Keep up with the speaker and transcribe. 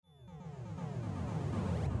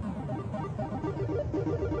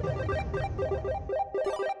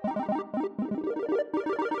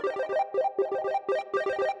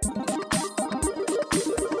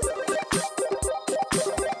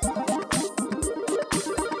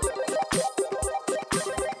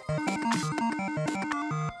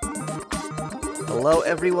Hello,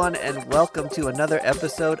 everyone, and welcome to another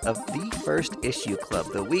episode of The First Issue Club,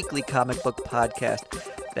 the weekly comic book podcast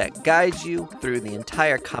that guides you through the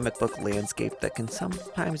entire comic book landscape that can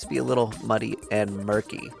sometimes be a little muddy and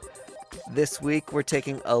murky. This week, we're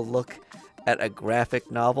taking a look at a graphic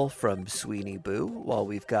novel from Sweeney Boo, while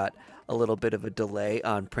we've got a little bit of a delay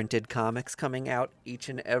on printed comics coming out each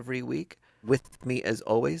and every week. With me, as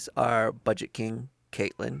always, are Budget King,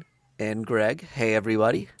 Caitlin, and Greg. Hey,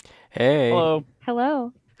 everybody. Hey. Hello.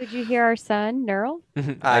 Hello. Did you hear our son, Neural?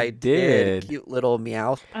 I did. Cute little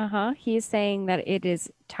meow. He's saying that it is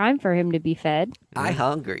time for him to be fed. I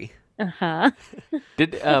hungry.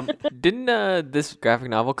 Didn't this graphic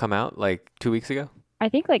novel come out like 2 weeks ago? I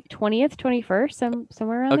think like 20th, 21st,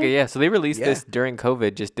 somewhere around there. Okay, yeah. So they released this during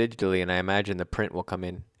COVID just digitally, and I imagine the print will come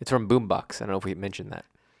in. It's from Boombox. I don't know if we mentioned that.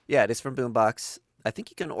 Yeah, it is from Boombox. I think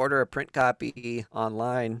you can order a print copy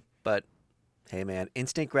online, but hey, man,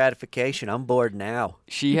 instant gratification. I'm bored now.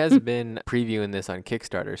 She has been previewing this on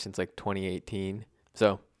Kickstarter since like 2018.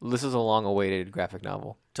 So this is a long-awaited graphic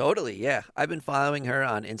novel. Totally, yeah. I've been following her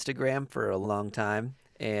on Instagram for a long time.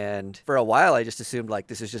 And for a while, I just assumed like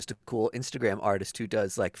this is just a cool Instagram artist who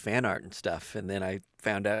does like fan art and stuff. And then I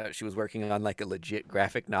found out she was working on like a legit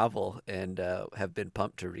graphic novel and have been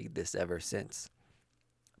pumped to read this ever since.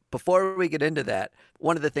 Before we get into that,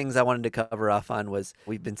 one of the things I wanted to cover off on was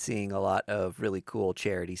we've been seeing a lot of really cool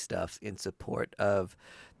charity stuff in support of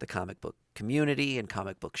the comic book community and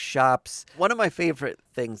comic book shops. One of my favorite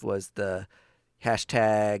things was the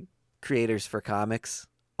hashtag Creators for Comics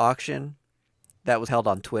auction that was held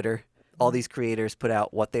on Twitter. All these creators put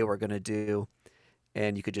out what they were going to do,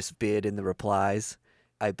 and you could just bid in the replies.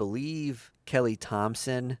 I believe Kelly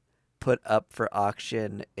Thompson put up for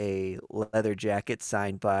auction a leather jacket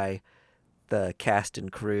signed by the cast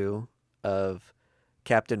and crew of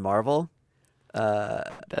Captain Marvel.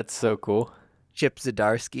 That's so cool. Chip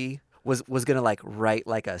Zdarsky was going to like write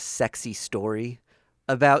like a sexy story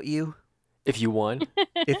about you. If you won.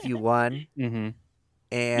 If you won. Mm-hmm.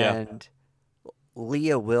 And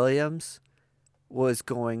Leah Williams was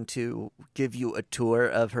going to give you a tour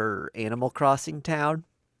of her Animal Crossing town.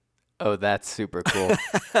 Oh, that's super cool.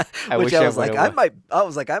 I was like,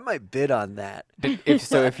 I might bid on that.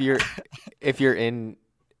 If you're in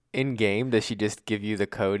game, does she just give you the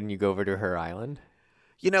code and you go over to her island?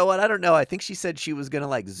 You know what? I don't know. I think she said she was gonna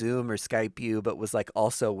like Zoom or Skype you, but was like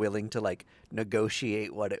also willing to like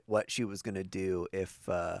negotiate what she was gonna do if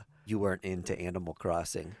you weren't into Animal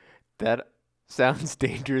Crossing. That sounds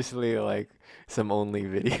dangerously like some Only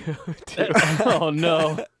video. Oh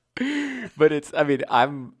no. But it's, I mean,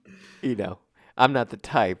 I'm not the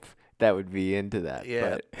type that would be into that.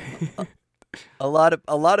 Yeah. But a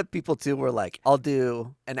lot of people too were like, I'll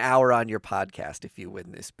do an hour on your podcast if you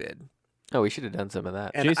win this bid. Oh, we should have done some of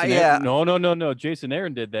that. And No. Jason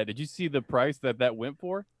Aaron did that. Did you see the price that went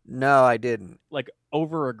for? No, I didn't. Like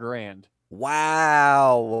over $1,000.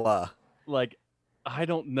 Wow. Like, I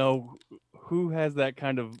don't know who has that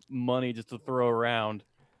kind of money just to throw around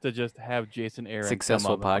to just have Jason Aaron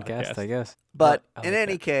Successful come on the podcast, I guess. But I in like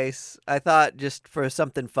any that. case, I thought just for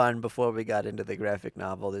something fun before we got into the graphic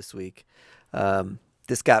novel this week,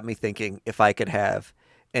 this got me thinking if I could have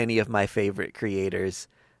any of my favorite creators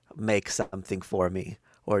make something for me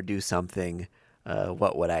or do something,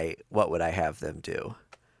 what would I have them do?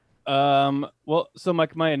 Well, so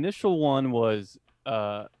my initial one was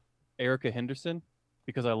Erica Henderson,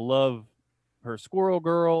 because I love her Squirrel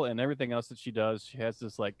Girl and everything else that she does. She has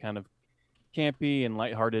this like kind of campy and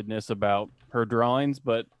lightheartedness about her drawings,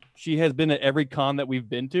 but she has been at every con that we've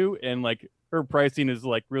been to, and like her pricing is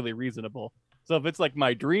like really reasonable. So if it's like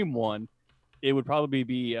my dream one, it would probably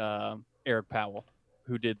be Eric Powell,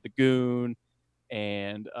 who did The Goon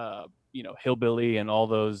and Hillbilly and all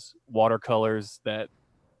those watercolors that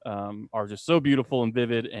are just so beautiful and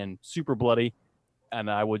vivid and super bloody.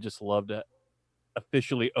 And I would just love to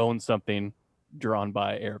officially own something drawn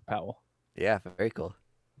by Eric Powell. Yeah, very cool.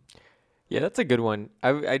 Yeah, that's a good one.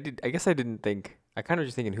 I guess I didn't think. I kind of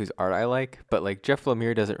just thinking whose art I like, but like Jeff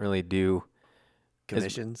Lemire doesn't really do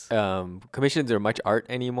Commissions. Commissions or much art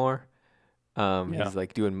anymore. He's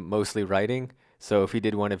like doing mostly writing. So if he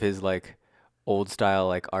did one of his like old style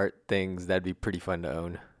like art things, that'd be pretty fun to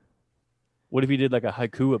own. What if he did like a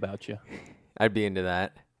haiku about you? I'd be into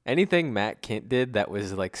that. Anything Matt Kint did that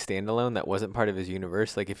was like standalone, that wasn't part of his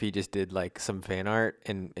universe, like if he just did like some fan art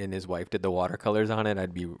and his wife did the watercolors on it,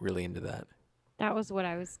 I'd be really into that. That was what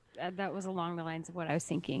I was. That was along the lines of what I was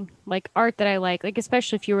thinking. Like art that I like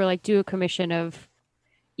especially if you were like do a commission of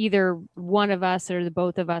either one of us or the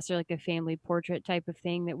both of us, or like a family portrait type of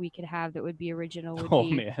thing that we could have that would be original. Would Oh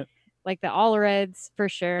be man. like the Allreds for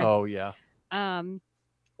sure. Oh yeah.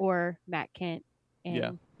 Or Matt Kent.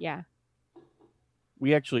 And yeah.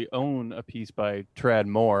 We actually own a piece by Trad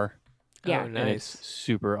Moore. Yeah. Oh, And nice. it's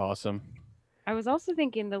super awesome. I was also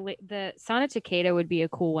thinking the Sana Takeda would be a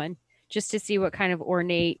cool one, just to see what kind of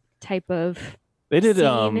ornate type of They did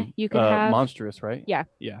scene you could have. Monstrous, right? Yeah.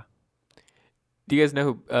 Yeah. Do you guys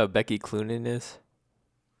know who Becky Cloonan is?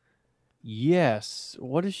 Yes.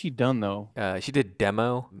 What has she done though? She did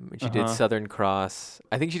Demo. She did Uh-huh. Southern Cross.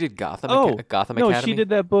 I think she did Gotham. Gotham no, Academy. she did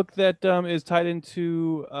that book that is tied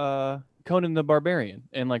into Conan the Barbarian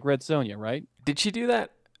and like Red Sonja, right? Did she do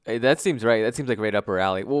that? That seems right. That seems like right up her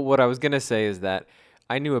alley. Well, what I was gonna say is that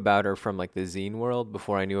I knew about her from like the zine world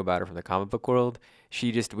before I knew about her from the comic book world.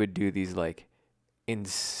 She just would do these like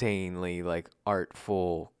insanely like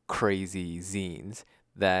artful, crazy zines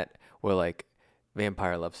that were like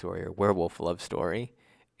vampire love story or werewolf love story,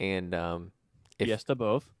 and Yes to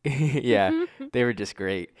both. yeah, they were just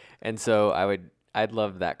great. And so I'd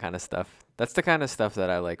love that kind of stuff. That's the kind of stuff that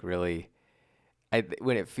I like really.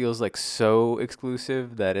 When it feels like so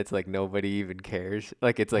exclusive that it's like nobody even cares.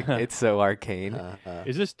 Like it's like it's so arcane.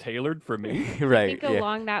 Is this tailored for me? Right. I think Yeah.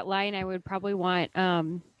 along that line, I would probably want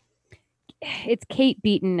it's Kate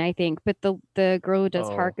Beaton, I think, but the girl who does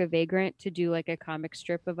Oh. Hark a Vagrant to do like a comic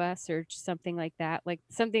strip of us or something like that, like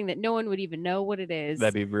something that no one would even know what it is.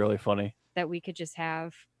 That'd be really funny. that we could just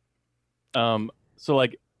have. So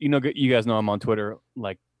like you guys know I'm on Twitter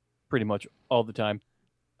like pretty much all the time.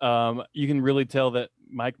 You can really tell that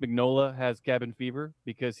Mike Mignola has cabin fever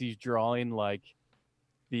because he's drawing like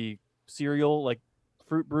the cereal, like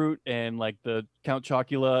Fruit Brute and like the Count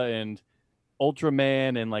Chocula and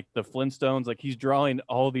Ultraman and like the Flintstones. Like he's drawing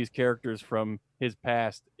all these characters from his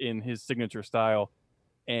past in his signature style,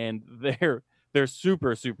 and they're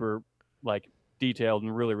super like detailed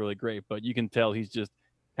and really really great. But you can tell he's just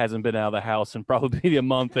hasn't been out of the house in probably a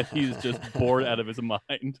month, and he's just bored out of his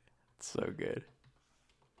mind. So good.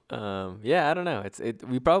 Yeah, I don't know.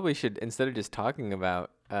 We probably should, instead of just talking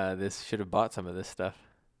about this, should have bought some of this stuff.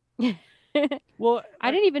 Well,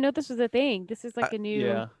 I didn't even know this was a thing. This is like a new.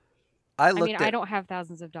 yeah, I mean, I don't have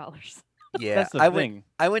thousands of dollars. Yeah, that's the I thing.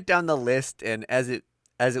 went down the list, and as it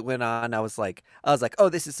went on, I was like, oh,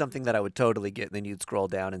 this is something that I would totally get. And then you'd scroll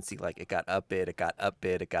down and see like it got upbid, it got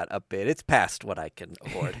upbid, it got upbid. It's past what I can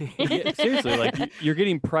afford. Yeah, seriously, like you're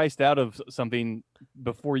getting priced out of something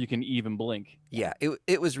before you can even blink. Yeah,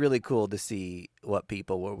 it was really cool to see what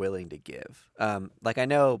people were willing to give. Like I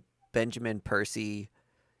know Benjamin Percy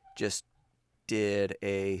just did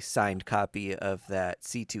a signed copy of that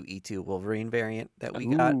C2E2 Wolverine variant that we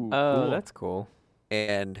got, Ooh, Oh, cool. that's cool.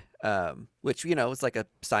 and which it's like a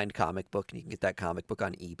signed comic book, and you can get that comic book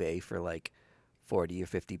on eBay for like $40 or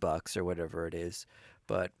 $50 or whatever it is.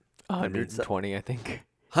 But I mean, 120, I think.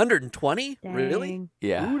 120, really? Dang.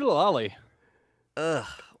 Yeah. Oodle ollie. Ugh.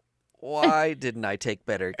 Why didn't I take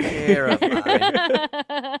better care of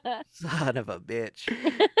mine? Son of a bitch.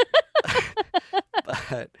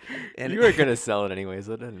 And You were gonna sell it anyways.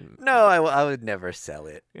 It didn't. no, I would never sell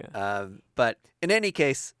it. Yeah. But in any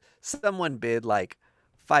case, someone bid like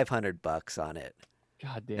 $500 on it,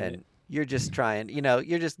 God damn and it. you're just trying.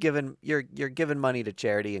 You're just giving you're giving money to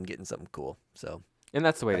charity and getting something cool. So And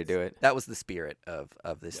that's the way to do it. that was the spirit of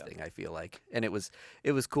this Yeah. thing, I feel like, and it was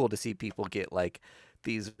cool to see people get like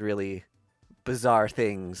these really bizarre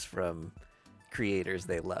things from creators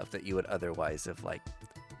they love that you would otherwise have like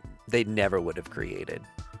they never would have created.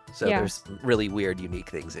 So Yeah. there's some really weird, unique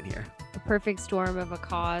things in here. A perfect storm of a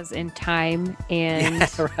cause and time and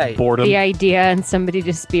Yeah, right. Boredom. the idea and somebody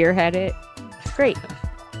to spearhead it. It's great.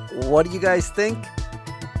 What do you guys think?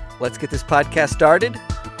 Let's get this podcast started.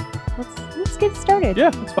 Let's get started.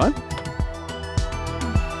 Yeah, that's fine.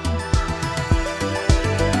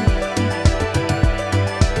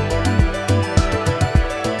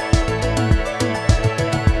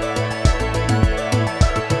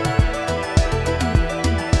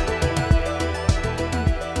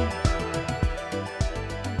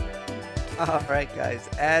 All right, guys.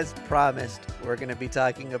 As promised, we're going to be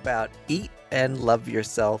talking about Eat and Love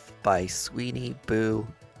Yourself by Sweeney Boo.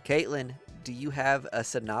 Caitlin, do you have a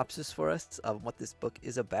synopsis for us of what this book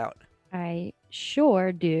is about? I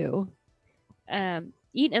sure do.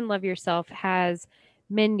 Eat and Love Yourself has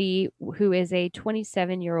Mindy, who is a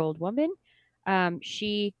 27-year-old woman.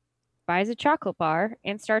 She buys a chocolate bar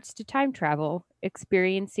and starts to time travel,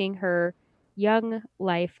 experiencing her young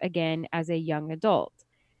life again as a young adult.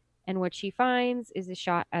 And what she finds is a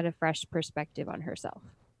shot at a fresh perspective on herself.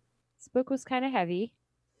 This book was kind of heavy,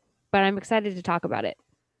 but I'm excited to talk about it.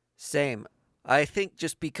 Same. I think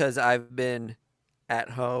just because I've been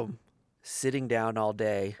at home sitting down all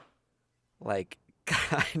day, like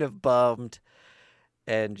kind of bummed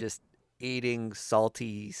and just eating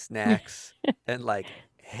salty snacks and like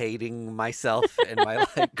hating myself and my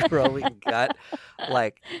like growing gut,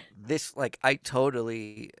 like this, like I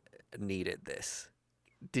totally needed this.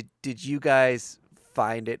 Did you guys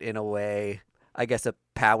find it in a way, I guess, a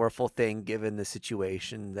powerful thing given the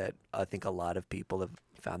situation that I think a lot of people have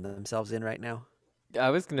found themselves in right now?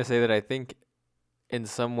 I was gonna say that I think in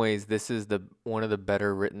some ways this is the one of the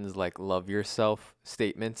better written like love yourself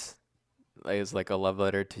statements. Is like a love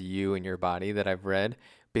letter to you and your body that I've read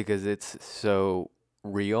because it's so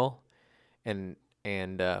real and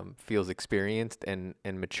feels experienced and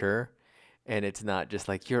mature, and it's not just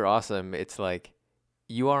like you're awesome. It's like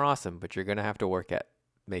you are awesome, but you're gonna have to work at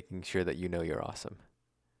making sure that you know you're awesome.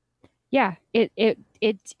 Yeah, it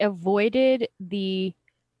avoided the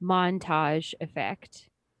montage effect,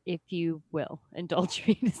 if you will. Indulge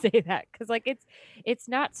me to say that, because like it's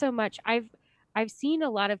not so much. I've seen a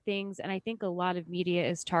lot of things, and I think a lot of media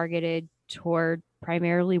is targeted toward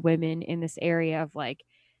primarily women in this area of like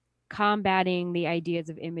combating the ideas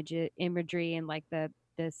of imagery and like the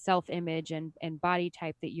self image and body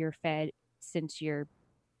type that you're fed since you're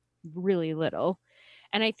really little.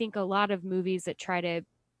 And I think a lot of movies that try to,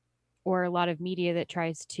 or a lot of media that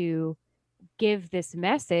tries to give this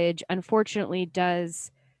message, unfortunately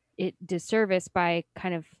does it disservice by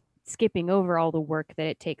kind of skipping over all the work that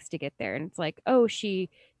it takes to get there. And it's like, oh, she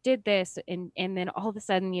did this, and then all of a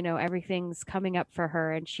sudden, everything's coming up for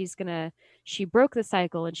her, and she broke the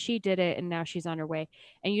cycle and she did it, and now she's on her way.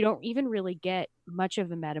 And you don't even really get much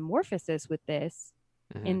of a metamorphosis with this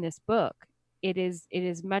Hmm. in this book. It is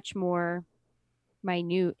much more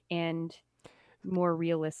minute and more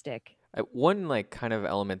realistic. One like kind of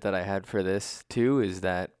element that I had for this too is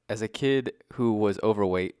that as a kid who was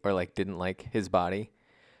overweight or like didn't like his body,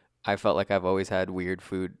 I felt like I've always had weird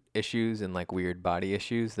food issues and like weird body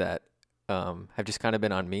issues that have just kind of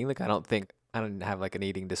been on me. Like I don't have like an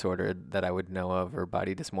eating disorder that I would know of or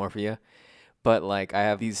body dysmorphia, but like I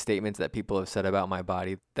have these statements that people have said about my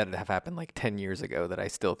body that have happened like 10 years ago that I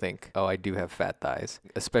still think, oh, I do have fat thighs.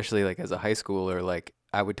 Especially like as a high schooler, like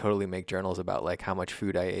I would totally make journals about like how much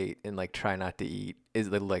food I ate and like try not to eat as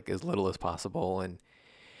little as possible, and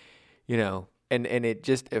and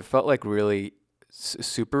it felt like really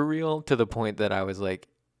super real to the point that I was like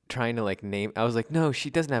trying to like name. I was like, no, she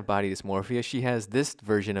doesn't have body dysmorphia. She has this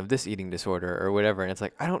version of this eating disorder or whatever. And it's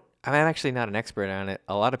like I'm actually not an expert on it.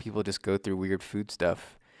 A lot of people just go through weird food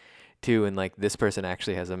stuff too, and like this person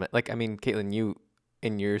actually has like I mean, Caitlin, you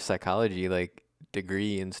in your psychology like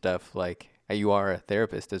degree and stuff like. You are a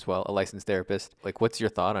therapist as well, a licensed therapist. Like, what's your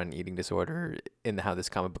thought on eating disorder and how this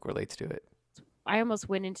comic book relates to it? I almost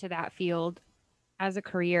went into that field as a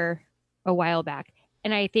career a while back.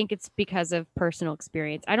 And I think it's because of personal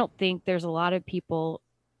experience. I don't think there's a lot of people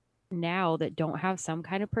now that don't have some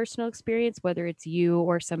kind of personal experience, whether it's you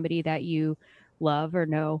or somebody that you love or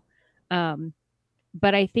know. Um,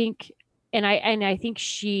 but I think, and I think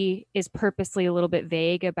she is purposely a little bit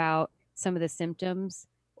vague about some of the symptoms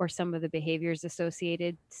or some of the behaviors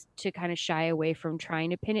associated to kind of shy away from trying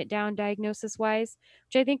to pin it down diagnosis wise,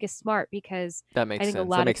 which I think is smart because That I makes think a sense. That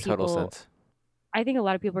lot of makes total people sense. I think a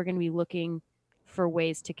lot of people are going to be looking for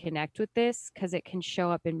ways to connect with this because it can show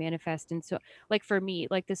up and manifest. And so, like for me,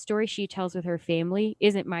 like the story she tells with her family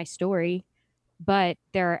isn't my story, but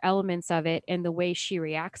there are elements of it and the way she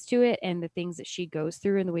reacts to it and the things that she goes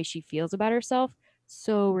through and the way she feels about herself,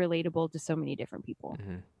 so relatable to so many different people.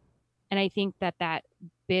 Hmm. And I think that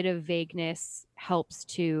bit of vagueness helps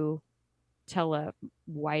to tell a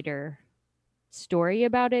wider story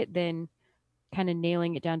about it than kind of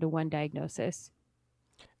nailing it down to one diagnosis.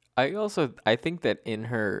 I think that in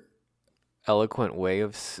her eloquent way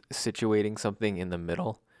of situating something in the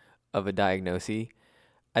middle of a diagnosis,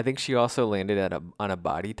 I think she also landed on a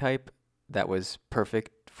body type that was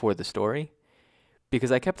perfect for the story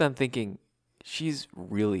because I kept on thinking she's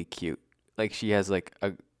really cute. Like she has like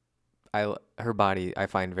her body I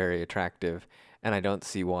find very attractive, and I don't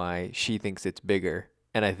see why she thinks it's bigger.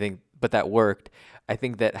 And I think but that worked. I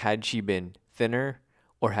think that had she been thinner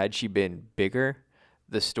or had she been bigger,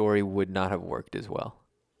 the story would not have worked as well.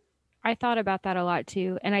 I thought about that a lot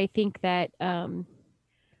too. And I think that a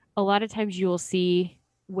lot of times you will see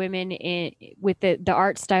women in with the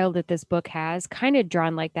art style that this book has kind of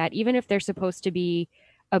drawn like that, even if they're supposed to be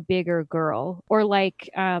a bigger girl, or like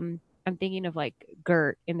I'm thinking of like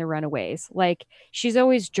Gert in The Runaways. Like she's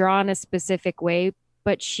always drawn a specific way,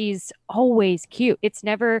 but she's always cute. It's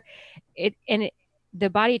never it and it, the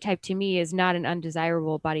body type to me is not an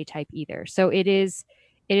undesirable body type either. So it is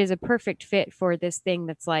a perfect fit for this thing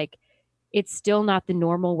that's like it's still not the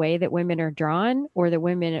normal way that women are drawn or that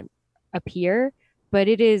women appear, but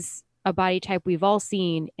it is a body type we've all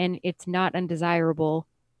seen and it's not undesirable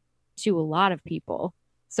to a lot of people.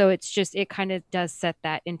 So it's just it kind of does set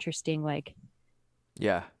that interesting like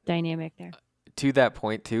Yeah. dynamic there. To that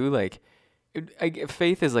point too, like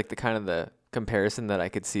Faith is like the kind of the comparison that I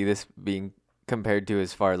could see this being compared to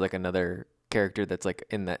as far as like another character that's like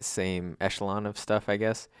in that same echelon of stuff, I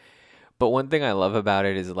guess. But one thing I love about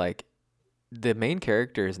it is like the main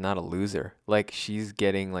character is not a loser. Like she's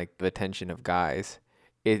getting like the attention of guys.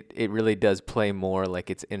 It really does play more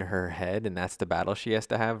like it's in her head and that's the battle she has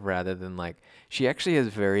to have rather than like she actually has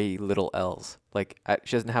very little L's. Like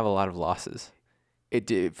she doesn't have a lot of losses.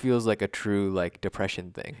 It feels like a true like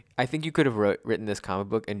depression thing. I think you could have written this comic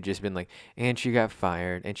book and just been like, and she got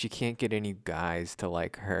fired and she can't get any guys to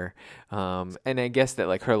like her. And I guess that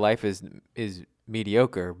like her life is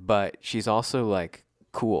mediocre, but she's also like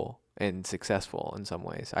cool and successful in some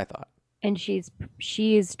ways, I thought. And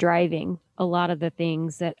she is driving a lot of the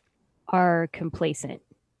things that are complacent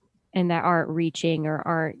and that aren't reaching or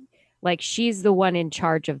aren't like she's the one in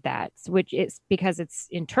charge of that, which is because it's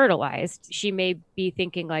internalized. She may be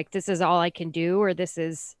thinking like this is all I can do or this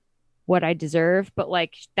is what I deserve, but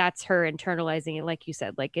like that's her internalizing it. Like you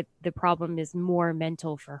said, like the problem is more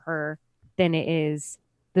mental for her than it is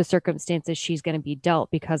the circumstances she's going to be dealt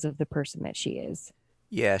because of the person that she is.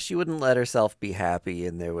 Yeah, she wouldn't let herself be happy,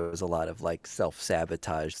 and there was a lot of like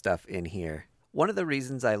self-sabotage stuff in here. One of the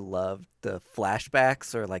reasons I loved the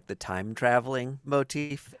flashbacks or like the time traveling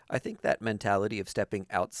motif, I think that mentality of stepping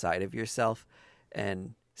outside of yourself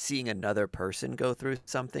and seeing another person go through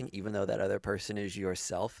something, even though that other person is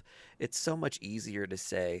yourself, it's so much easier to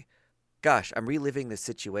say, gosh, I'm reliving this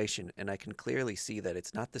situation and I can clearly see that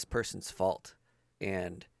it's not this person's fault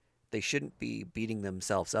and they shouldn't be beating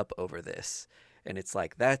themselves up over this. And it's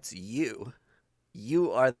like, that's you.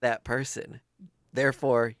 You are that person.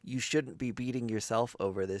 Therefore, you shouldn't be beating yourself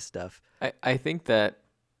over this stuff. I think that,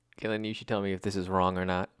 Galen, you should tell me if this is wrong or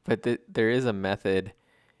not, but there is a method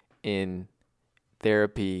in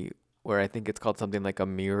therapy where I think it's called something like a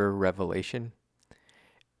mirror revelation.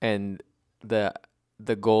 And the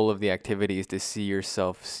goal of the activity is to see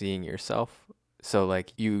yourself seeing yourself. So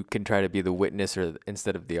like you can try to be the witness or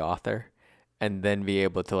instead of the author. And then be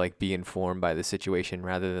able to like be informed by the situation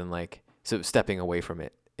rather than like so stepping away from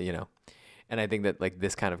it, you know. And I think that like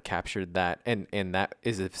this kind of captured that, and that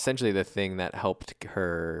is essentially the thing that helped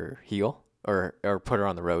her heal or put her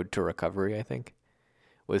on the road to recovery. I think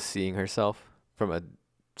was seeing herself from a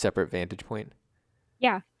separate vantage point.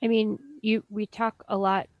 Yeah, I mean, we talk a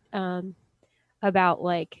lot about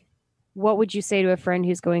like what would you say to a friend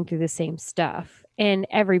who's going through the same stuff, and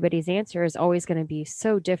everybody's answer is always going to be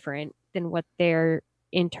so different than what their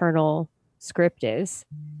internal script is.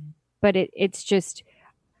 But it's just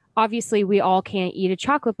obviously we all can't eat a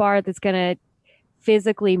chocolate bar that's going to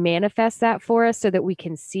physically manifest that for us so that we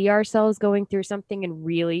can see ourselves going through something and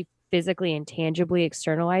really physically and tangibly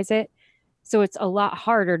externalize it. So it's a lot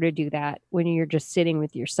harder to do that when you're just sitting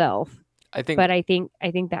with yourself. I think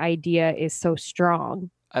the idea is so strong.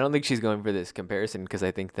 I don't think she's going for this comparison because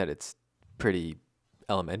I think that it's pretty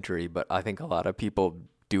elementary, but I think a lot of people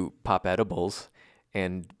do pop edibles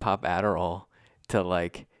and pop Adderall to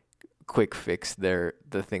like quick fix the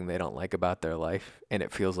thing they don't like about their life, and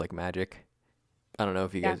it feels like magic. I don't know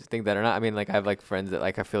if you guys think that or not. I mean, like I have like friends that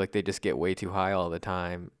like I feel like they just get way too high all the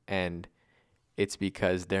time, and it's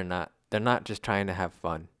because they're not just trying to have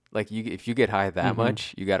fun. Like if you get high that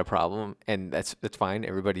much, you got a problem, and that's fine.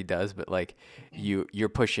 Everybody does, but like you're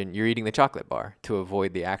eating the chocolate bar to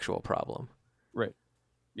avoid the actual problem. Right.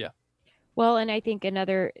 Yeah. Well, and I think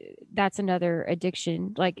that's another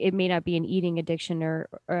addiction. Like it may not be an eating addiction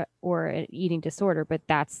or an eating disorder, but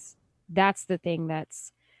that's the thing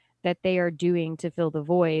that they are doing to fill the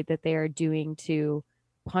void, that they are doing to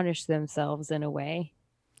punish themselves in a way,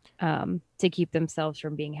 to keep themselves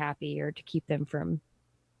from being happy or to keep them from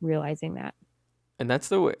realizing that. And that's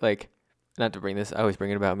the way, like, not to bring this, I always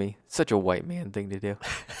bring it about me. Such a white man thing to do.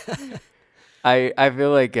 I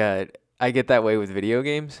feel like I get that way with video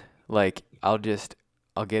games. Like I'll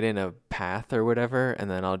get in a path or whatever, and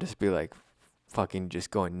then I'll just be like fucking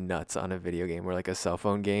just going nuts on a video game or like a cell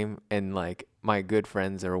phone game, and like my good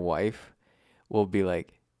friends or wife will be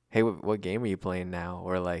like, hey, what game are you playing now?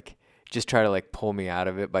 Or like just try to like pull me out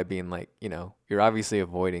of it by being like, you're obviously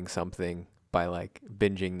avoiding something by like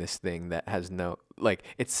binging this thing that has no, like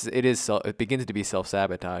it begins to be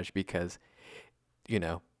self-sabotage because,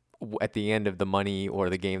 at the end of the money or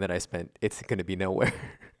the game that I spent, it's going to be nowhere.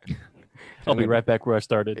 I'll be right back where I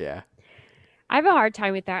started. Yeah. I have a hard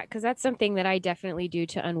time with that because that's something that I definitely do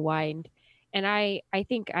to unwind. And I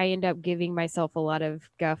think I end up giving myself a lot of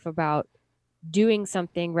guff about doing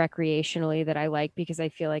something recreationally that I like because I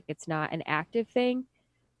feel like it's not an active thing.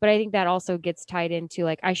 But I think that also gets tied into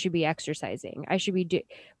like I should be exercising. I should be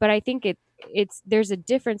but I think there's a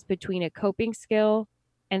difference between a coping skill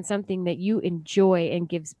and something that you enjoy and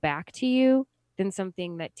gives back to you than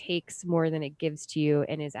something that takes more than it gives to you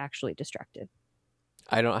and is actually destructive.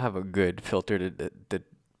 I don't have a good filter to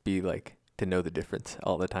be like to know the difference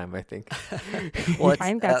all the time, I think. Well, I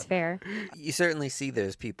think that's fair. You certainly see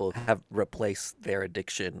those people who have replaced their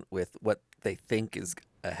addiction with what they think is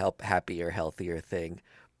a happier, healthier thing.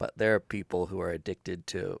 But there are people who are addicted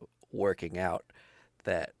to working out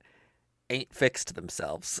that ain't fixed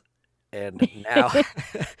themselves. And now,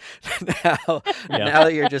 now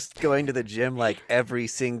you're just going to the gym like every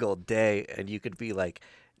single day, and you could be like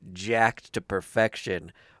jacked to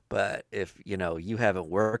perfection. But if you haven't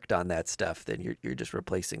worked on that stuff, then you're just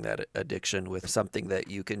replacing that addiction with something that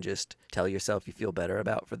you can just tell yourself you feel better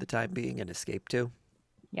about for the time being and escape to.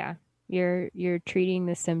 Yeah, you're treating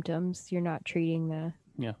the symptoms. You're not treating the.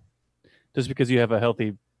 Yeah, just because you have a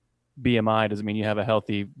healthy BMI doesn't mean you have a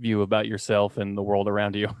healthy view about yourself and the world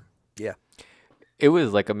around you. Yeah. It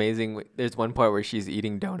was like amazing. There's one part where she's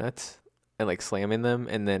eating donuts and like slamming them,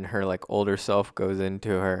 and then her like older self goes into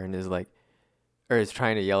her and is like, or is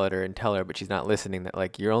trying to yell at her and tell her, but she's not listening, that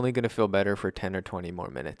like you're only gonna feel better for 10 or 20 more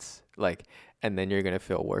minutes, like, and then you're gonna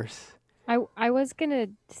feel worse. I was gonna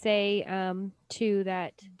say too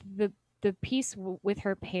that the piece with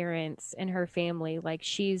her parents and her family, like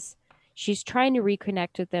she's trying to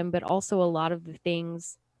reconnect with them, but also a lot of the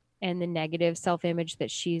things and the negative self-image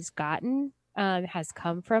that she's gotten has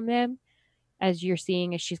come from them, as you're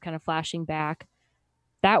seeing as she's kind of flashing back.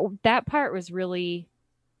 That part was really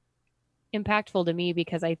impactful to me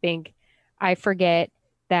because I think I forget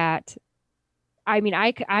that. I mean,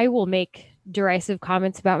 I will make derisive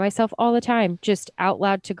comments about myself all the time, just out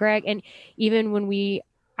loud to Greg. And even when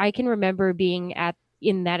I can remember being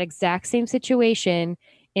in that exact same situation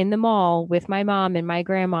in the mall with my mom and my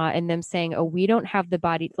grandma and them saying, oh, we don't have the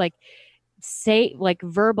body, like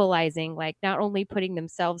verbalizing, like not only putting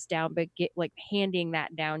themselves down, but handing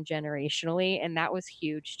that down generationally. And that was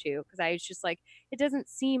huge too. Cause I was just like,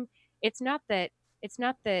 it's not that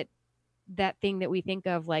that thing that we think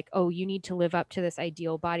of like, oh, you need to live up to this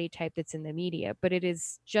ideal body type that's in the media, but it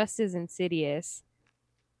is just as insidious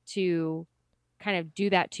to kind of do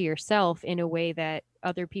that to yourself in a way that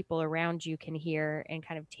other people around you can hear and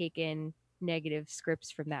kind of take in negative scripts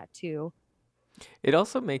from that too. It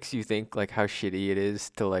also makes you think like how shitty it is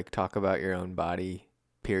to like talk about your own body,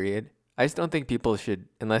 period. I just don't think people should,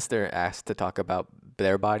 unless they're asked to talk about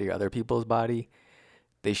their body or other people's body,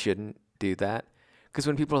 they shouldn't do that. Because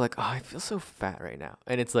when people are like, oh, I feel so fat right now,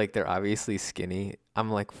 and it's like they're obviously skinny, I'm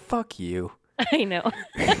like, fuck you. I know.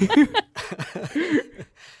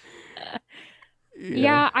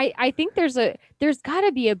 Yeah, I think there's got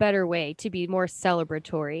to be a better way to be more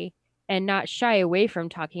celebratory and not shy away from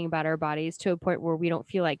talking about our bodies to a point where we don't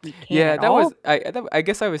feel like we can. Yeah, I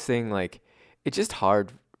guess I was saying like it's just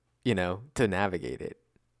hard, to navigate it.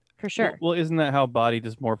 For sure. Well, isn't that how body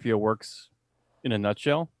dysmorphia works in a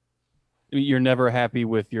nutshell? I mean, you're never happy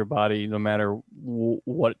with your body no matter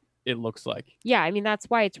what it looks like. Yeah, I mean that's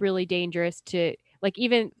why it's really dangerous to like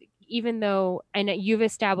even though I know you've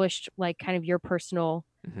established like kind of your personal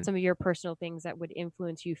some of your personal things that would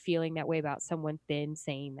influence you feeling that way about someone thin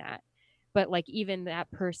saying that. But like even that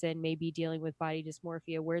person may be dealing with body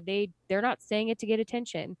dysmorphia where they're not saying it to get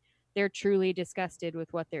attention. They're truly disgusted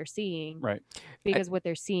with what they're seeing. Right. Because what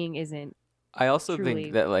they're seeing isn't. I also truly...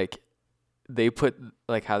 think that like they put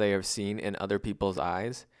like how they are seen in other people's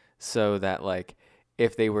eyes, so that like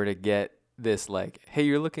if they were to get this like, hey,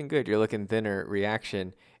 you're looking good, you're looking thinner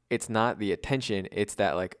reaction, it's not the attention, it's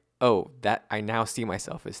that like, oh, that I now see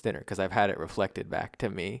myself as thinner because I've had it reflected back to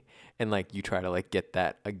me, and like you try to like get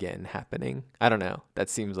that again happening. I don't know. That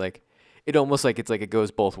seems like it almost like it's like it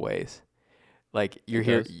goes both ways. Like you're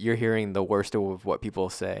hearing the worst of what people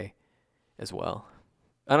say as well.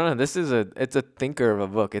 I don't know. It's a thinker of a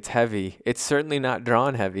book. It's heavy. It's certainly not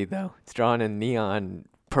drawn heavy though. It's drawn in neon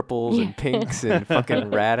purples and pinks and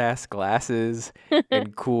fucking rad ass glasses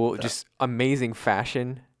and cool, just amazing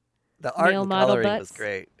fashion. The art and coloring was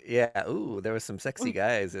great. Yeah. Ooh, there was some sexy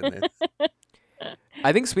guys in this.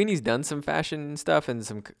 I think Sweeney's done some fashion stuff and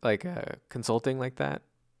some like consulting like that,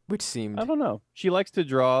 which seemed I don't know. She likes to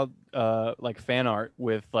draw like fan art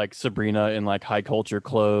with like Sabrina in like high culture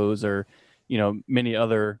clothes, or many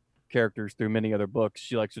other characters through many other books.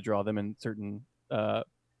 She likes to draw them in certain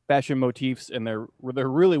fashion motifs, and they're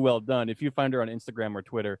really well done. If you find her on Instagram or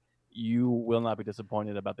Twitter, you will not be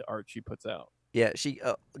disappointed about the art she puts out. Yeah, she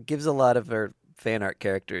gives a lot of her fan art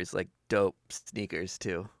characters like dope sneakers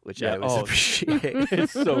too, which I Yeah, always oh, appreciate.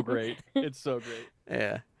 It's so great. It's so great.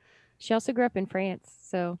 Yeah. She also grew up in France,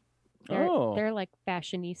 so Oh. they're like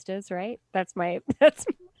fashionistas, right? That's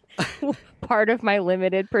part of my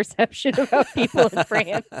limited perception about people in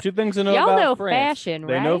France. Two things to know Y'all about know France. fashion,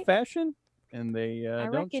 They know right? fashion, and they I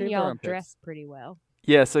don't reckon shave their y'all armpits. dress pretty well.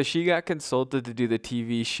 Yeah, so she got consulted to do the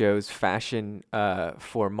TV show's fashion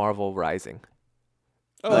for Marvel Rising.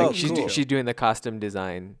 Oh, Like cool. she's doing the costume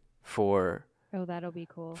design for Oh, that'll be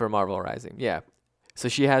cool. Marvel Rising. Yeah. So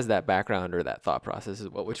she has that background or that thought process as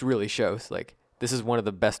well, which really shows like this is one of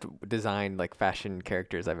the best designed like fashion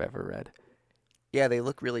characters I've ever read. Yeah, they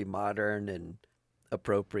look really modern and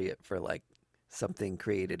appropriate for like something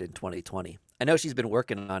created in 2020. I know she's been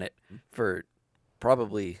working on it for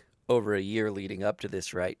probably over a year leading up to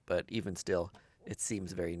this, right? But even still, it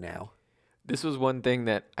seems very now. This was one thing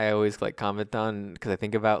that I always like comment on because I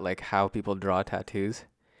think about like how people draw tattoos,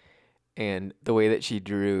 and the way that she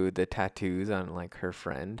drew the tattoos on like her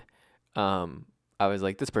friend. I was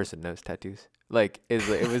like, this person knows tattoos. Like it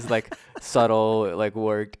was like subtle, it, like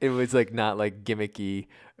worked. It was like not like gimmicky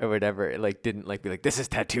or whatever. It like didn't like be like this is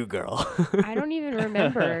tattoo girl. I don't even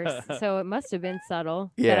remember, so it must have been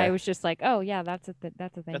subtle. That Yeah. I was just like, oh yeah, that's a thing.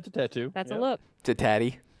 That's a tattoo. That's Yep. a look. It's a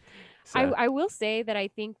tatty. So, I will say that I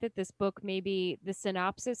think that this book, maybe the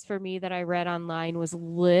synopsis for me that I read online was a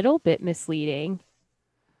little bit misleading.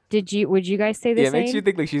 Would you guys say the yeah, it same? makes you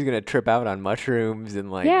think like she's gonna trip out on mushrooms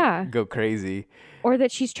and like Yeah. go crazy. Or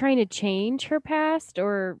that she's trying to change her past,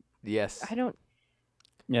 or Yes. I don't.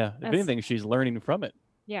 Yeah. If That's- anything, she's learning from it.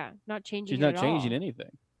 Yeah, not changing. She's it not at changing all.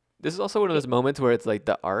 anything. This is also one of those moments where it's like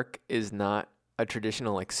the arc is not a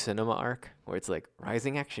traditional like cinema arc where it's like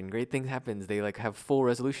rising action, great things happens, they like have full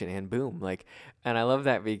resolution and boom, like, and I love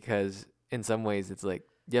that because in some ways it's like,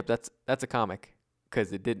 yep, that's a comic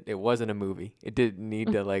because it wasn't a movie. It didn't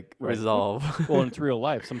need to like Right. resolve. Well, it's real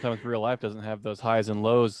life. Sometimes real life doesn't have those highs and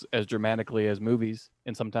lows as dramatically as movies,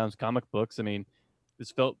 and sometimes comic books. I mean, this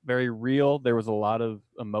felt very real. There was a lot of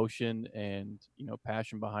emotion and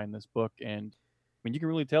passion behind this book, and I mean, you can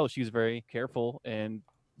really tell she's very careful and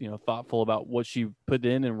thoughtful about what she put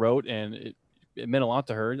in and wrote, and it meant a lot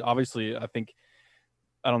to her. Obviously, I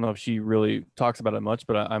don't know if she really talks about it much,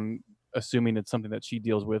 but I'm assuming it's something that she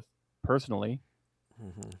deals with personally.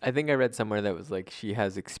 I think I read somewhere that was like she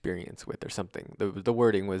has experience with or something. The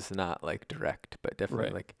wording was not like direct, but definitely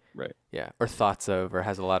Right. like Right. yeah, or thoughts of, or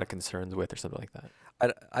has a lot of concerns with, or something like that.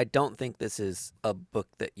 I don't think this is a book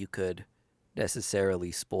that you could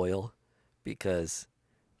necessarily spoil because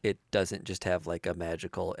it doesn't just have like a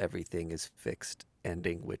magical everything is fixed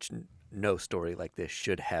ending, which no story like this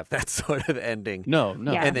should have that sort of ending. No.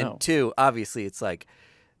 Yeah. And then no. two, obviously it's like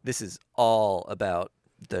this is all about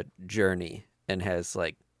the journey and has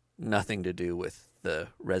like nothing to do with the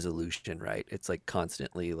resolution, right? It's like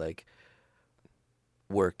constantly like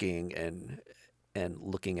working and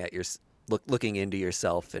looking at looking into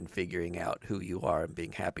yourself and figuring out who you are and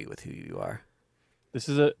being happy with who you are. This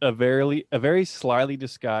is a very slyly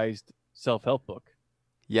disguised self-help book.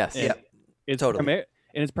 Yes. And Yeah, it's totally. and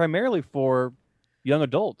it's primarily for young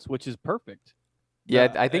adults, which is perfect. Yeah,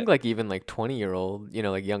 Uh, I think like even like 20-year-old,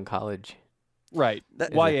 like young college. Right.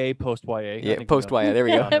 That- YA, post YA. Yeah, post YA. There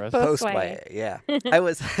we go. Post- Post YA. YA, yeah. I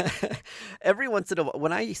was every once in a while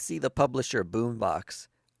when I see the publisher Boombox,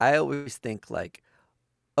 I always think like,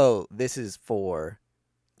 oh, this is for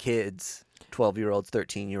kids, 12-year-olds,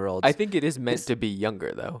 13-year-olds. I think it is meant This- to be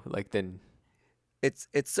younger though, like than It's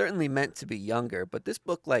certainly meant to be younger, but this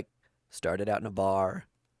book like started out in a bar,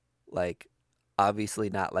 like obviously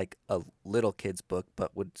not like a little kid's book,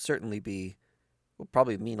 but would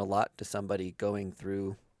probably mean a lot to somebody going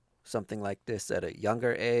through something like this at a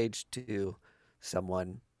younger age to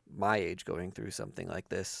someone my age going through something like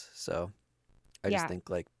this. So I Yeah. just think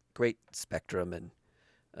like great spectrum, and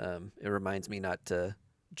it reminds me not to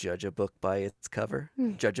judge a book by its cover,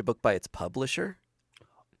 judge a book by its publisher,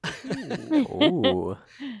 ooh.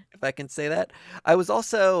 if I can say that. I was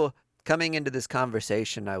also coming into this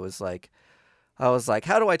conversation, I was like,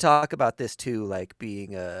 how do I talk about this too, like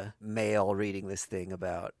being a male reading this thing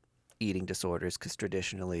about eating disorders? Because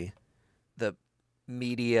traditionally, the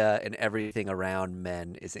media and everything around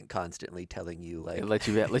men isn't constantly telling you like It let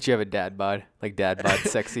you have a dad bod, like dad bod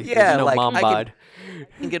sexy. Yeah, There's no like, mom I bod.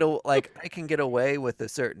 I can get away with a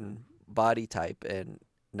certain body type and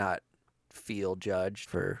not feel judged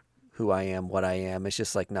for who I am, what I am. It's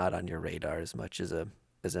just like not on your radar as much as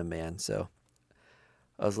a man. So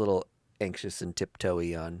I was a little anxious and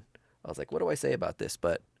tiptoey on. I was like, what do I say about this?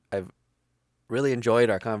 But I've really enjoyed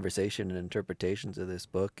our conversation and interpretations of this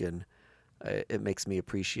book, and it makes me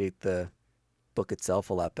appreciate the book itself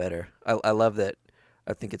a lot better. I love that.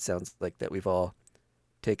 I think it sounds like that we've all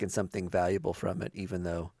taken something valuable from it, even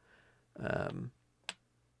though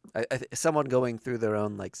someone going through their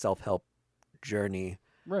own like self-help journey,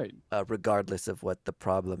 Right. regardless of what the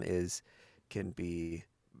problem is, can be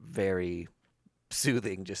very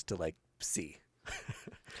soothing just to like see.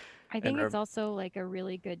 I think And it's also like a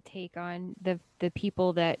really good take on the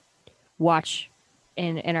people that watch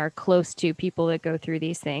and are close to people that go through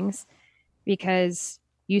these things, because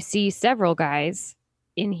you see several guys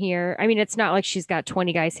in here. I mean, it's not like she's got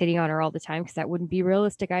 20 guys hitting on her all the time, because that wouldn't be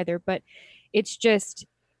realistic either, but it's just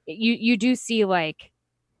you do see like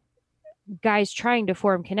guys trying to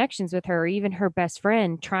form connections with her, or even her best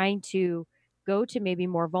friend trying to go to maybe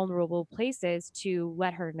more vulnerable places to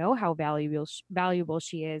let her know how valuable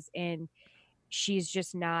she is, and she's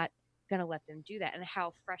just not going to let them do that, and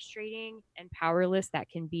how frustrating and powerless that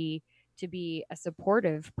can be, to be a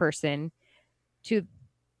supportive person to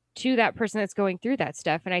that person that's going through that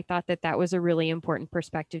stuff. And I thought that that was a really important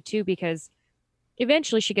perspective too, because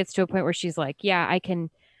eventually she gets to a point where she's like, yeah, I can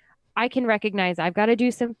recognize I've got to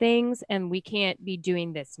do some things, and we can't be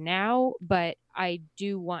doing this now, but I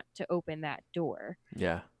do want to open that door.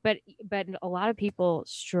 Yeah. But a lot of people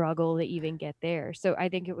struggle to even get there. So I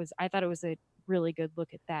thought it was a really good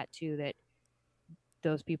look at that too, that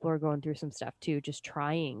those people are going through some stuff too, just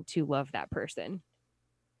trying to love that person.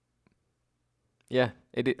 Yeah.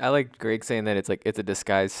 I like Greg saying that it's a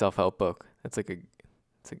disguised self-help book. It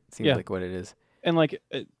seems Yeah. like what it is. And like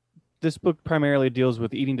this book primarily deals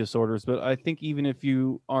with eating disorders, but I think even if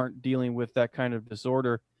you aren't dealing with that kind of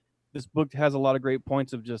disorder, this book has a lot of great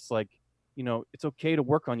points of just like, it's okay to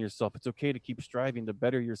work on yourself. It's okay to keep striving to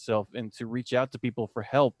better yourself, and to reach out to people for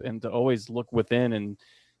help, and to always look within and,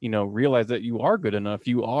 realize that you are good enough.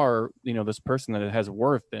 You are, this person that has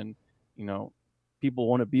worth, and, people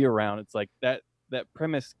want to be around. It's like that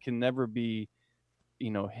premise can never be,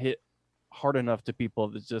 hit hard enough to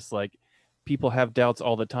people. It's just like, people have doubts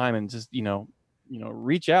all the time, and just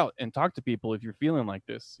reach out and talk to people if you're feeling like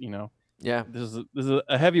this. Yeah. This is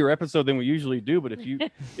a heavier episode than we usually do, but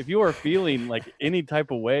if you are feeling like any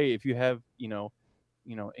type of way, if you have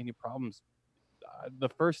any problems, the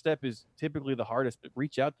first step is typically the hardest. But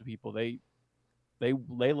reach out to people. They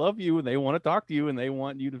love you, and they want to talk to you, and they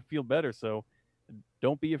want you to feel better. So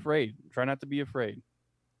don't be afraid. Try not to be afraid.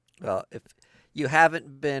 Well, if you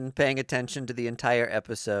haven't been paying attention to the entire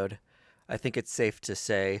episode, I think it's safe to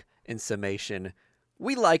say, in summation,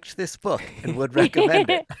 we liked this book and would recommend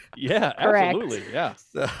it. Yeah, Correct. absolutely. Yeah.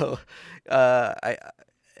 So,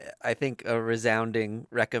 I think a resounding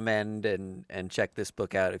recommend, and check this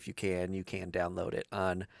book out if you can. You can download it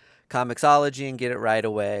on Comixology and get it right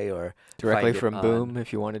away, or Directly find it from Boom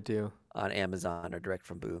if you wanted to. on Amazon, or direct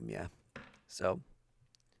from Boom. Yeah. So,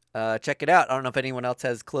 check it out. I don't know if anyone else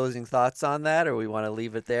has closing thoughts on that, or we want to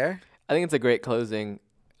leave it there. I think it's a great closing.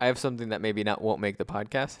 I have something that maybe won't make the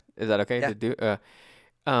podcast. Is that okay to do?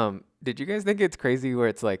 Did you guys think it's crazy where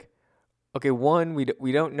it's like, okay, one,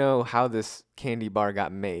 we don't know how this candy bar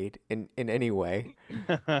got made in any way,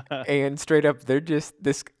 and straight up, this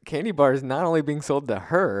candy bar is not only being sold to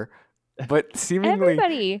her, but seemingly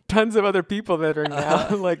Everybody. tons of other people that are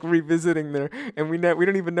now like revisiting and we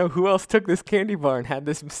don't even know who else took this candy bar and had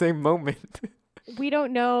this same moment. We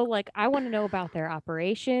don't know. Like, I want to know about their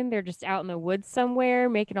operation. They're just out in the woods somewhere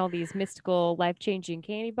making all these mystical, life-changing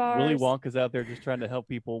candy bars. Willy Wonka's out there just trying to help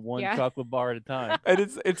people one Yeah. chocolate bar at a time. And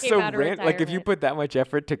it's Came so out of random. Like if you retirement. put that much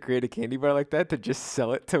effort to create a candy bar like that, to just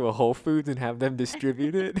sell it to a Whole Foods and have them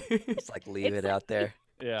distribute it. Just like leave It's it out there.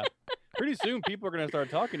 Yeah. Pretty soon, people are going to start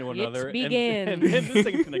talking to one It another, and begins. then this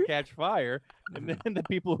thing's going to catch fire, and then the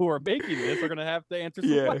people who are making this are going to have to answer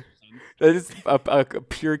some Yeah. questions. That is a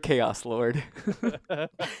pure chaos lord. I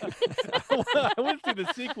want to see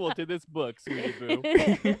the sequel to this book, Sweetie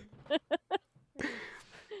Boo.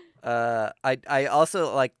 I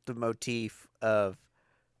also like the motif of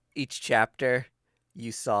each chapter.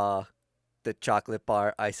 You saw the chocolate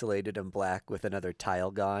bar isolated in black with another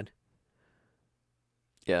tile gone,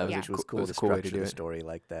 Yeah, Yeah. which was It cool was to a cool way to structure do the it. story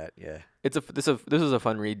like that. Yeah. This was a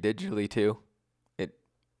fun read digitally too.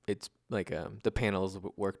 It's like the panels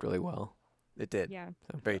worked really well. It did. Yeah,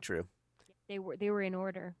 Very true. they were in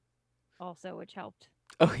order, also, which helped.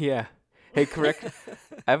 Oh yeah. Hey, correct.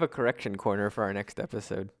 I have a correction corner for our next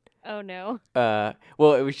episode. Oh no.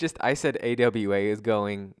 Well, it was just I said AWA is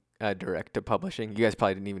going direct to publishing. You guys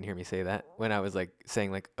probably didn't even hear me say that when I was like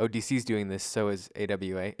saying like, oh, DC's doing this, so is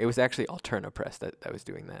AWA. It was actually Alterna Press that was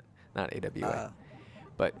doing that, not AWA.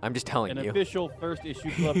 But I'm just telling An you. official First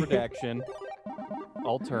Issue Club redaction.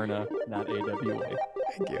 Alterna, not AWA.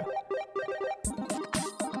 Thank you.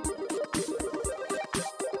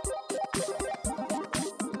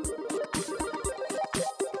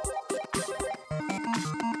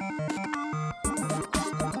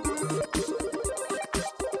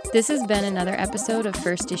 This has been another episode of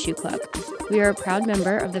First Issue Club. We are a proud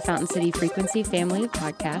member of the Fountain City Frequency family of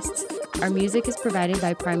podcasts. Our music is provided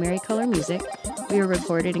by Primary Color Music. We are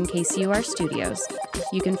recorded in KCUR Studios.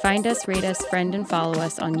 You can find us, rate us, friend, and follow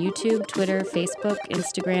us on YouTube, Twitter, Facebook,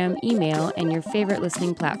 Instagram, email, and your favorite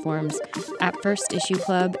listening platforms at First Issue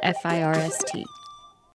Club, FIRST.